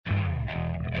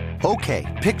Okay,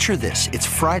 picture this. It's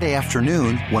Friday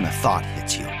afternoon when a thought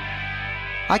hits you.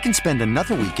 I can spend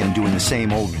another weekend doing the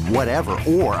same old whatever,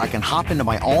 or I can hop into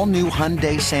my all-new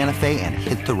Hyundai Santa Fe and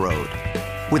hit the road.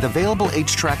 With available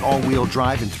H-Track all-wheel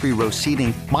drive and 3-row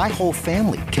seating, my whole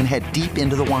family can head deep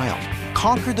into the wild.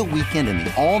 Conquer the weekend in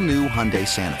the all-new Hyundai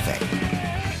Santa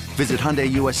Fe. Visit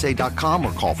HyundaiUSA.com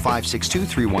or call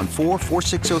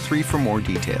 562-314-4603 for more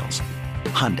details.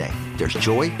 Hyundai, there's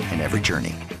joy in every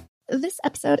journey. This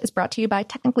episode is brought to you by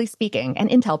Technically Speaking, an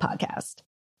Intel podcast.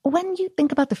 When you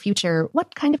think about the future,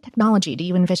 what kind of technology do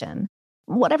you envision?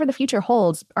 Whatever the future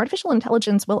holds, artificial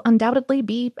intelligence will undoubtedly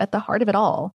be at the heart of it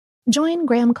all. Join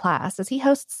Graham Class as he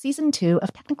hosts Season 2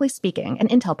 of Technically Speaking, an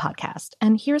Intel podcast,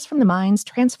 and hears from the minds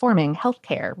transforming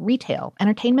healthcare, retail,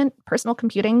 entertainment, personal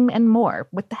computing, and more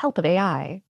with the help of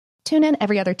AI. Tune in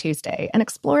every other Tuesday and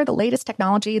explore the latest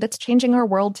technology that's changing our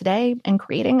world today and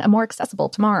creating a more accessible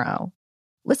tomorrow.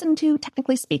 Listen to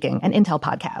Technically Speaking, an Intel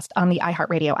podcast on the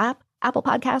iHeartRadio app, Apple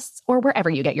Podcasts, or wherever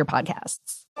you get your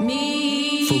podcasts.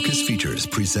 Focus Features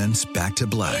presents Back to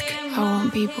Black. I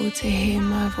want people to hear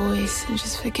my voice and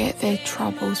just forget their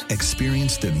troubles.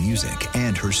 Experience the music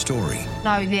and her story.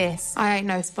 Know this, I ain't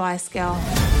no Spice Girl.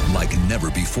 Like never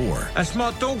before. That's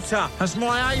my daughter. That's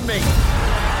my Amy.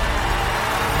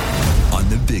 On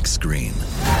the big screen.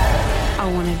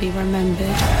 I want to be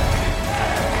remembered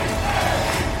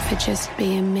for just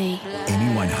being me.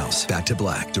 Amy Winehouse, Back to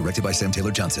Black, directed by Sam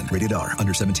Taylor Johnson. Rated R,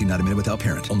 under 17, not a minute without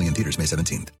parent. Only in theaters May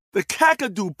 17th. The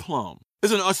Kakadu plum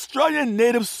is an Australian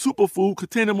native superfood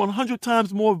containing 100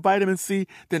 times more vitamin C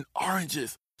than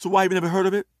oranges. So why have you never heard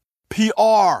of it?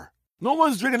 PR. No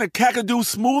one's drinking a Kakadu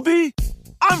smoothie?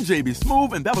 I'm JB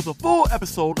Smoove, and that was a full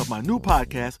episode of my new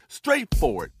podcast,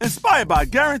 Straightforward, inspired by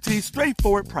guaranteed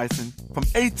straightforward pricing from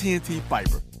AT&T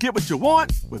Fiber. Get what you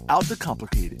want without the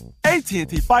complicated.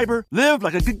 AT&T Fiber, live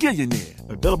like a gigillionaire.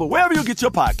 Available wherever you get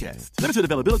your podcasts. Limited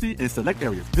availability in select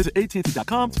areas. Visit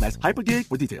AT&T.com/hypergig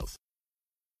for details.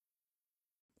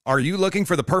 Are you looking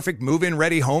for the perfect move-in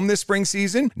ready home this spring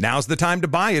season? Now's the time to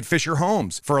buy at Fisher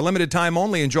Homes. For a limited time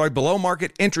only, enjoy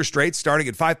below-market interest rates starting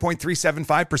at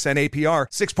 5.375% APR,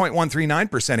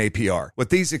 6.139% APR. With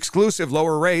these exclusive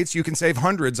lower rates, you can save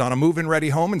hundreds on a move-in ready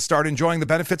home and start enjoying the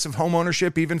benefits of home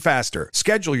ownership even faster.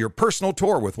 Schedule your personal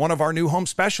tour with one of our new home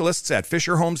specialists at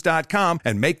FisherHomes.com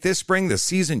and make this spring the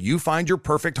season you find your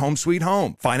perfect home sweet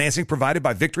home. Financing provided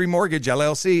by Victory Mortgage,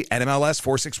 LLC, NMLS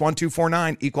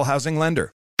 461249, Equal Housing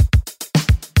Lender.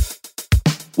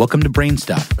 Welcome to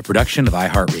Brainstuff, a production of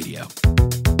iHeartRadio.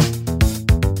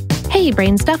 Hey,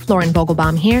 Brainstuff, Lauren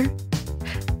Vogelbaum here.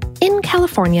 In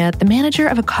California, the manager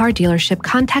of a car dealership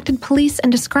contacted police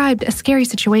and described a scary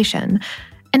situation.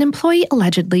 An employee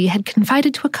allegedly had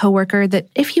confided to a coworker that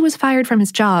if he was fired from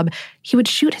his job, he would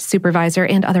shoot his supervisor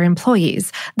and other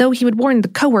employees, though he would warn the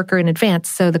coworker in advance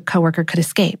so the coworker could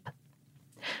escape.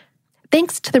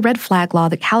 Thanks to the red flag law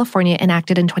that California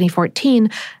enacted in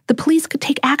 2014, the police could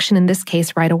take action in this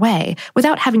case right away,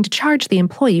 without having to charge the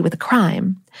employee with a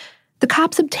crime. The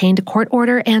cops obtained a court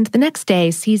order and the next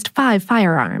day seized 5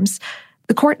 firearms.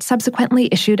 The court subsequently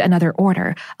issued another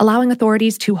order, allowing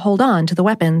authorities to hold on to the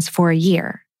weapons for a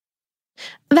year.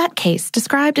 That case,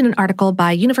 described in an article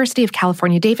by University of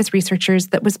California Davis researchers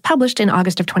that was published in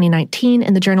August of 2019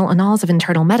 in the journal Annals of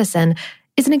Internal Medicine,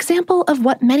 is an example of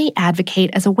what many advocate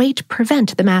as a way to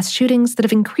prevent the mass shootings that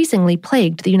have increasingly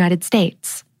plagued the United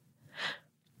States.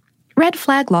 Red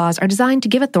flag laws are designed to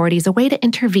give authorities a way to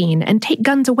intervene and take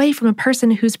guns away from a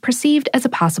person who's perceived as a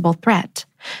possible threat.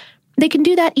 They can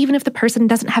do that even if the person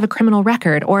doesn't have a criminal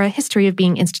record or a history of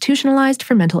being institutionalized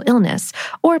for mental illness,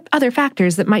 or other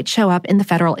factors that might show up in the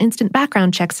federal instant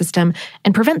background check system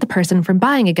and prevent the person from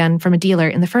buying a gun from a dealer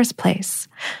in the first place.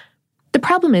 The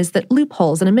problem is that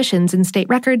loopholes and omissions in state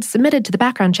records submitted to the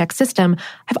background check system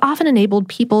have often enabled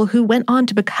people who went on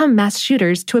to become mass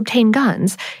shooters to obtain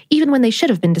guns, even when they should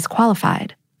have been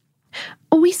disqualified.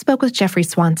 We spoke with Jeffrey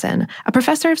Swanson, a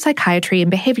professor of psychiatry and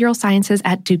behavioral sciences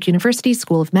at Duke University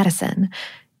School of Medicine.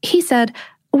 He said,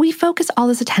 "We focus all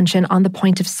this attention on the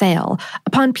point of sale,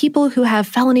 upon people who have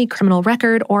felony criminal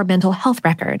record or mental health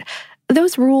record.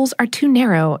 Those rules are too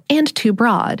narrow and too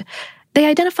broad. They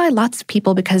identify lots of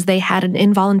people because they had an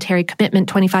involuntary commitment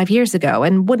 25 years ago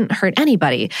and wouldn't hurt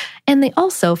anybody, and they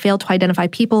also fail to identify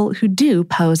people who do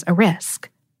pose a risk."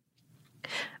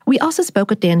 We also spoke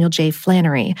with Daniel J.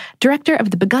 Flannery, director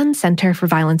of the Begun Center for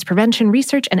Violence Prevention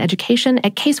Research and Education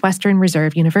at Case Western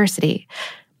Reserve University.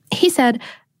 He said,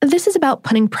 "This is about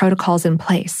putting protocols in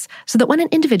place so that when an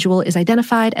individual is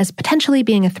identified as potentially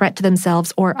being a threat to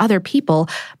themselves or other people,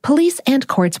 police and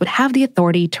courts would have the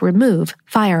authority to remove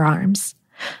firearms."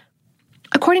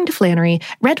 According to Flannery,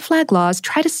 red flag laws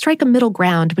try to strike a middle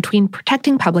ground between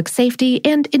protecting public safety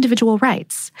and individual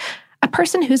rights. A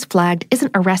person who's flagged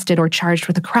isn't arrested or charged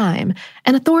with a crime,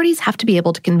 and authorities have to be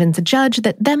able to convince a judge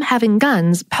that them having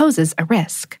guns poses a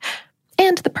risk.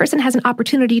 And the person has an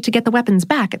opportunity to get the weapons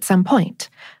back at some point.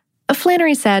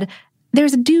 Flannery said,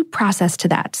 there's a due process to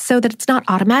that so that it's not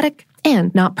automatic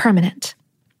and not permanent.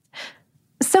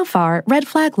 So far, red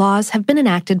flag laws have been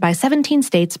enacted by 17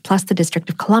 states plus the District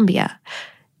of Columbia.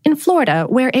 In Florida,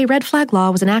 where a red flag law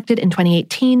was enacted in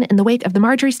 2018 in the wake of the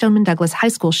Marjory Stoneman Douglas High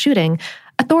School shooting,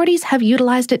 authorities have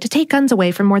utilized it to take guns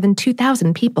away from more than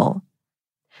 2,000 people.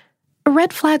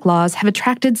 Red flag laws have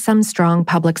attracted some strong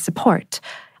public support.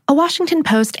 A Washington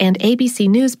Post and ABC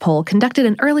News poll conducted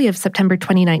in early of September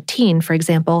 2019, for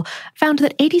example, found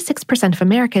that 86% of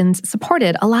Americans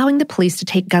supported allowing the police to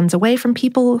take guns away from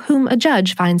people whom a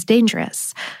judge finds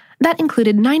dangerous. That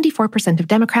included 94% of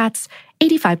Democrats,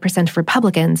 85% of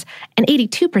Republicans, and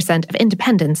 82% of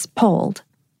independents polled.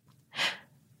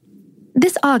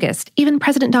 This August, even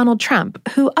President Donald Trump,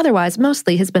 who otherwise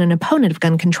mostly has been an opponent of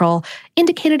gun control,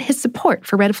 indicated his support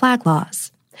for red flag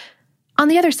laws. On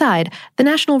the other side, the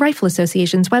National Rifle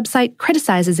Association's website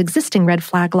criticizes existing red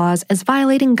flag laws as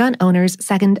violating gun owners'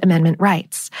 Second Amendment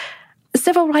rights.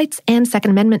 Civil rights and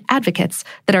Second Amendment advocates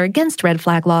that are against red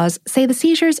flag laws say the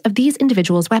seizures of these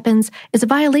individuals' weapons is a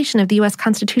violation of the U.S.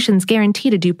 Constitution's guarantee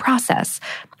to due process,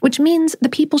 which means the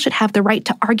people should have the right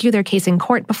to argue their case in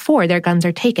court before their guns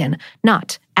are taken,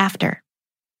 not after.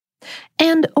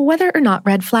 And whether or not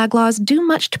red flag laws do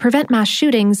much to prevent mass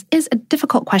shootings is a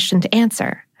difficult question to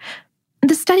answer.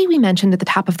 The study we mentioned at the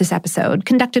top of this episode,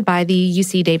 conducted by the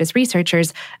UC Davis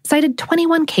researchers, cited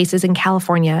 21 cases in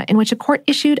California in which a court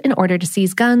issued an order to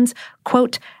seize guns,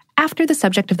 quote, after the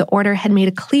subject of the order had made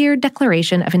a clear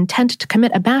declaration of intent to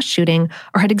commit a mass shooting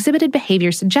or had exhibited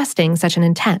behavior suggesting such an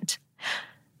intent.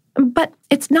 But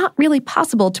it's not really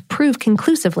possible to prove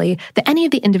conclusively that any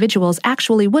of the individuals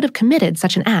actually would have committed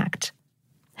such an act.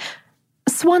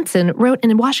 Swanson wrote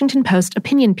in a Washington Post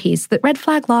opinion piece that red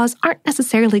flag laws aren't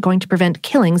necessarily going to prevent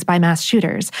killings by mass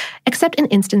shooters, except in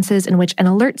instances in which an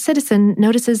alert citizen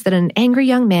notices that an angry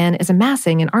young man is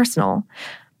amassing an arsenal.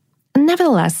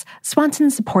 Nevertheless, Swanson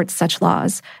supports such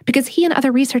laws because he and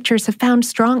other researchers have found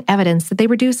strong evidence that they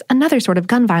reduce another sort of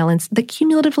gun violence that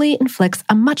cumulatively inflicts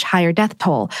a much higher death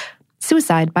toll,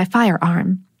 suicide by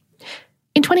firearm.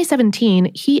 In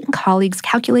 2017, he and colleagues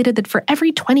calculated that for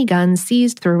every 20 guns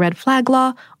seized through a red flag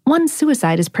law, 1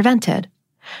 suicide is prevented.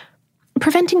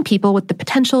 Preventing people with the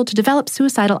potential to develop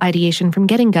suicidal ideation from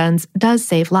getting guns does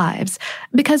save lives,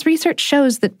 because research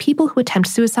shows that people who attempt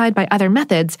suicide by other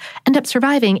methods end up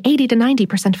surviving 80 to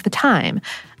 90% of the time.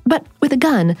 But with a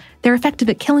gun, they're effective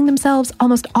at killing themselves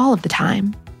almost all of the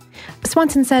time.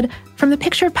 Swanson said, "From the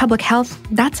picture of public health,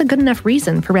 that's a good enough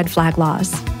reason for red flag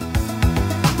laws."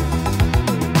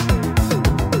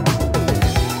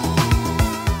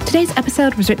 Today's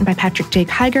episode was written by Patrick J.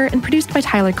 Kiger and produced by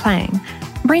Tyler Klang.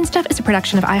 Brainstuff is a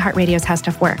production of iHeartRadio's How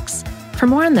Stuff Works. For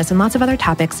more on this and lots of other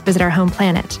topics, visit our home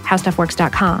planet,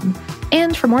 howstuffworks.com.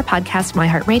 And for more podcasts from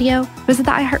iHeartRadio, visit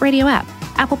the iHeartRadio app,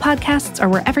 Apple Podcasts, or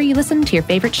wherever you listen to your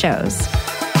favorite shows.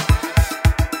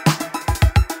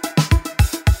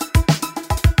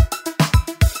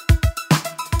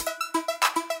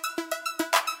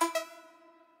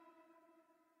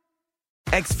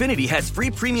 Xfinity has free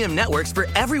premium networks for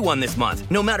everyone this month,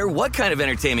 no matter what kind of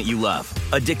entertainment you love.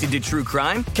 Addicted to true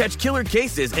crime? Catch killer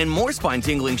cases and more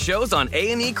spine-tingling shows on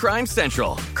A&E Crime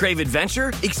Central. Crave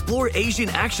adventure? Explore Asian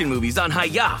action movies on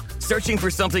Hi-YAH. Searching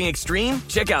for something extreme?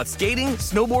 Check out skating,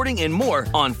 snowboarding, and more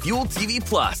on Fuel TV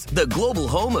Plus, the global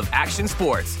home of action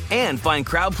sports. And find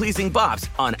crowd-pleasing bops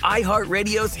on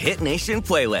iHeartRadio's Hit Nation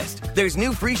playlist. There's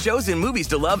new free shows and movies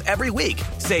to love every week.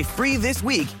 Say free this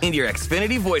week in your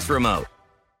Xfinity voice remote.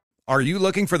 Are you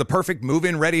looking for the perfect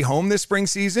move-in ready home this spring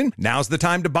season? Now's the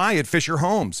time to buy at Fisher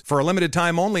Homes. For a limited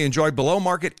time only, enjoy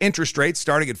below-market interest rates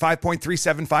starting at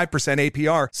 5.375%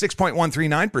 APR,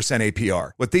 6.139%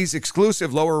 APR. With these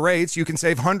exclusive lower rates, you can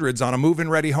save hundreds on a move-in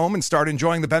ready home and start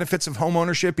enjoying the benefits of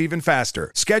homeownership even faster.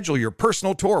 Schedule your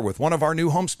personal tour with one of our new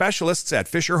home specialists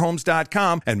at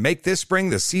FisherHomes.com and make this spring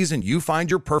the season you find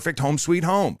your perfect home sweet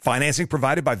home. Financing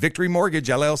provided by Victory Mortgage,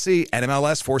 LLC,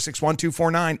 NMLS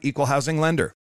 461249, Equal Housing Lender.